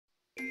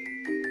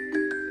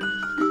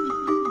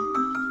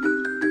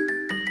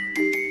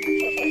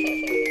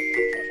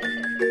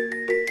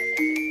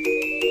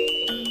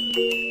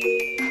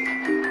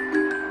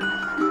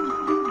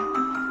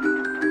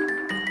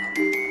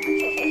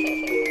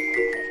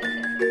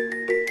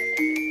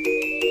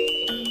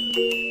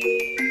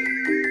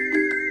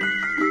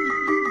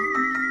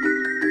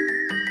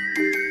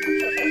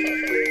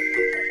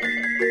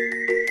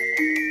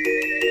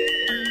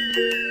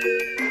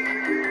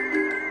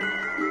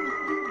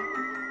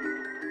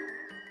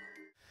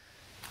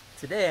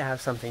Today I have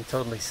something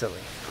totally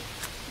silly.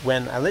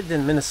 When I lived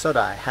in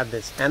Minnesota, I had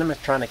this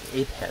animatronic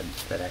ape head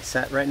that I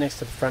sat right next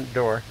to the front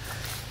door.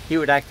 He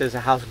would act as a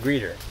house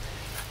greeter.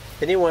 If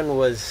anyone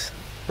was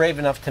brave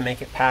enough to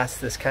make it past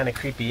this kind of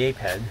creepy ape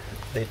head,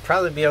 they'd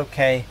probably be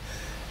okay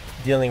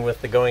dealing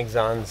with the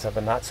goings-ons of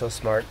a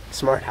not-so-smart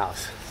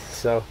house.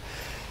 So,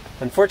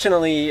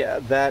 unfortunately,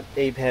 that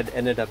ape head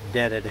ended up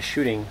dead at a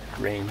shooting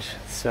range.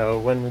 So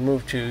when we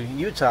moved to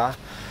Utah,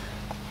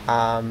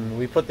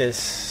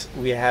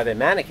 we had a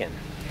mannequin,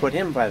 put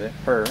him by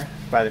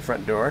the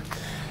front door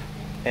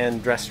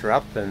and dressed her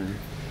up, and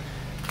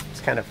it's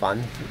kind of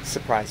fun. It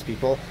surprised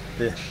people.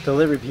 The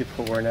delivery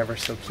people were never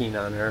so keen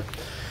on her,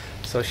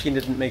 so she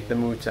didn't make the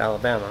move to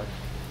Alabama.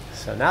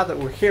 So now that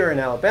we're here in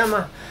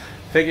Alabama,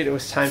 figured it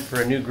was time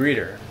for a new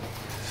greeter.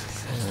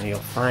 So you'll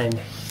find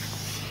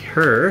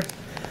her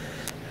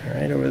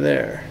right over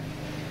there.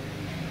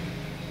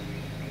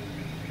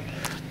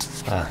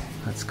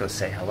 Let's go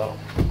say hello.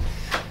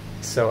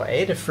 So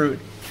Adafruit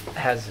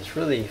has this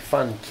really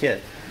fun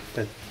kit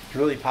that's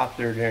really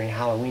popular during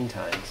Halloween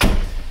times,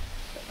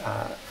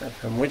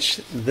 from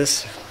which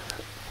this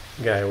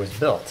guy was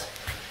built.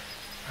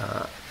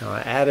 Now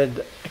I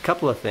added a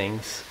couple of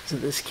things to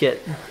this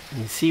kit.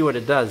 You see what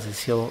it does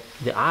is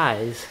the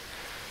eyes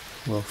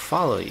will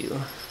follow you.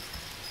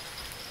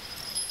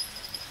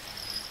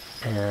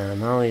 And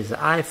not only does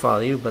the eye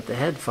follow you, but the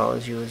head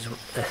follows you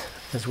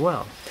as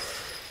well.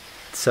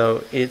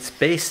 So it's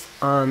based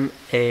on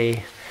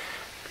a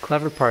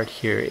clever part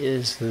here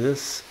is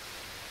this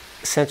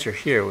sensor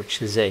here,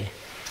 which is a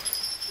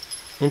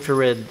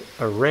infrared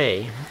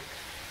array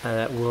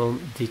that will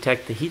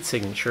detect the heat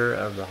signature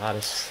of the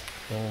hottest,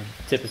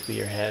 typically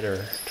your head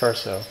or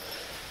torso,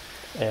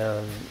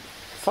 and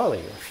follow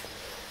you.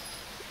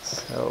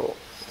 So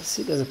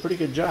see, it does a pretty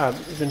good job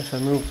even if I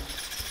move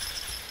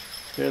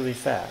fairly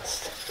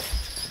fast.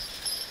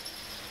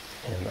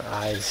 And the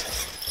eyes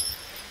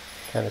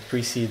kind of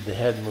precede the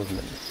head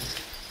movement.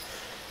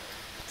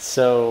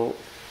 So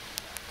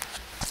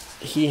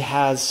she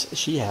has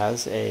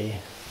a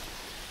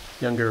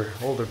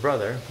older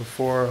brother.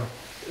 Before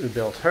we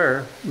built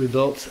her, we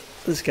built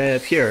this guy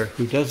up here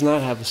who does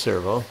not have a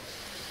servo,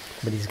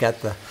 but he's got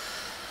the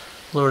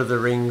Lord of the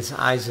Rings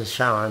eyes of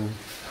Sauron,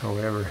 or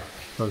whatever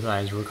those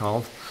eyes were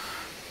called,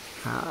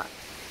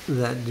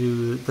 that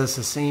does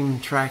the same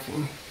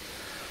tracking.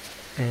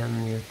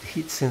 And the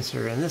heat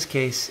sensor in this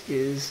case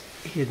is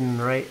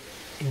hidden right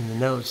in the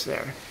nose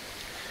there.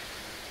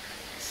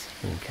 So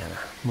you can kind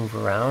of move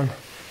around,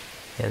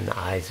 and the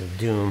eyes of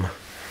doom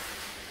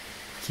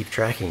keep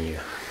tracking you.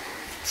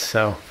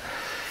 So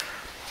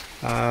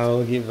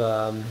we'll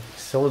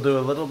do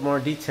a little more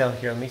detail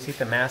here. Let me take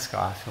the mask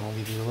off and we'll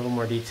give you a little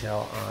more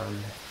detail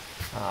on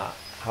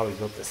how we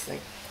built this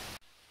thing.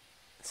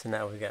 So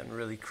now we've gotten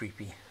really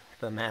creepy.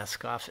 The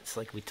mask off, it's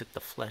like we took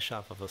the flesh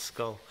off of a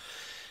skull.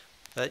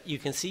 But you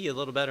can see a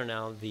little better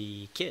now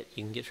the kit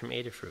you can get from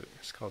Adafruit.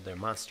 It's called their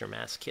Monster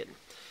Mask Kit.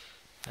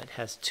 It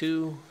has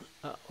two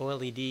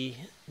OLED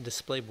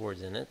display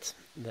boards in it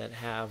that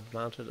have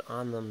mounted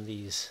on them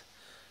these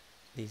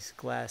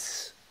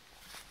glass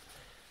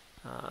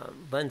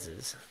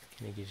lenses.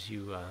 And it gives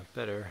you a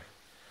better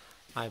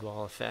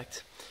eyeball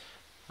effect.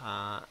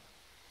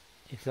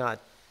 It's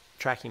not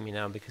tracking me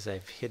now because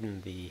I've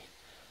hidden the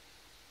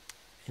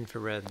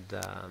infrared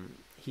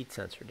heat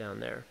sensor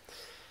down there.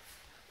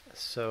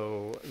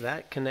 So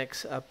that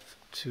connects up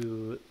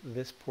to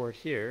this port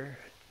here,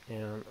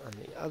 and on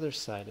the other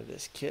side of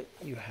this kit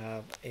you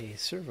have a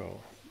servo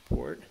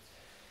port.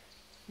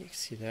 You can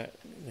see that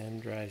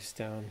then drives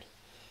down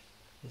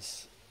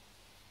this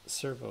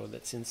servo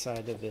that's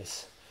inside of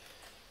this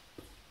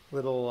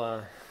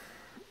little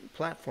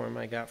platform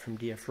I got from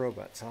DF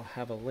Robots. I'll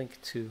have a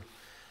link to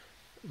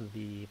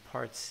the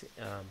parts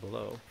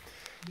below.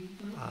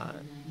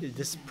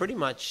 This pretty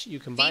much, you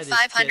can buy this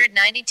kit,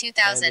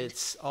 and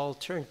it's all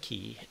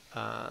turnkey.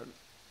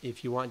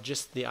 If you want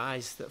just the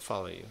eyes that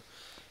follow you,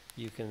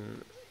 you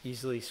can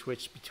easily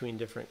switch between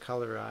different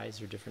color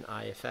eyes or different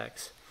eye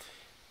effects.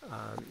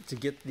 To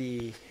get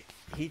the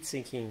heat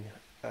sinking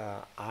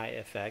eye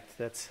effect,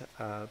 that's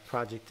a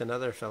project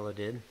another fellow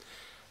did,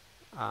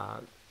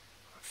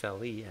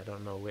 Felly, I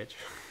don't know which,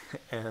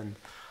 and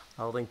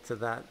I'll link to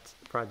that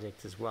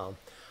project as well.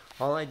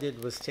 All I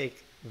did was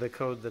take the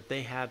code that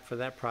they had for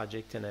that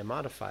project and I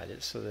modified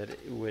it so that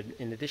it would,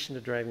 in addition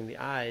to driving the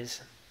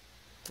eyes,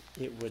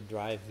 it would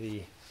drive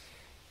the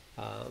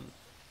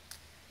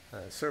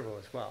servo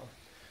as well.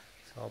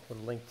 So I'll put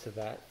a link to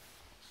that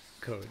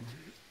code.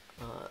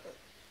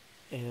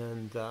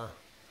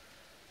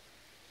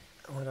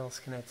 What else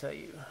can I tell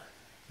you?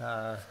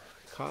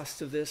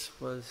 Cost of this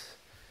was,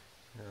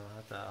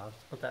 I'll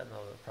put that in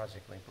the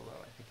project link below.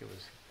 I think it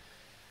was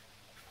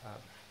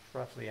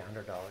roughly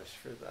 $100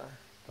 for the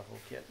whole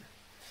kit.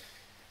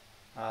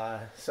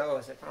 So,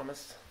 as I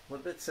promised, a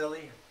little bit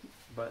silly,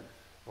 but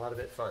a lot of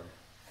it fun.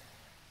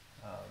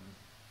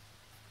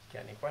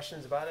 Got any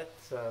questions about it?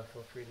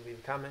 Feel free to leave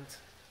a comment.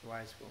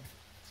 Otherwise, we'll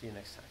see you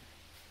next time.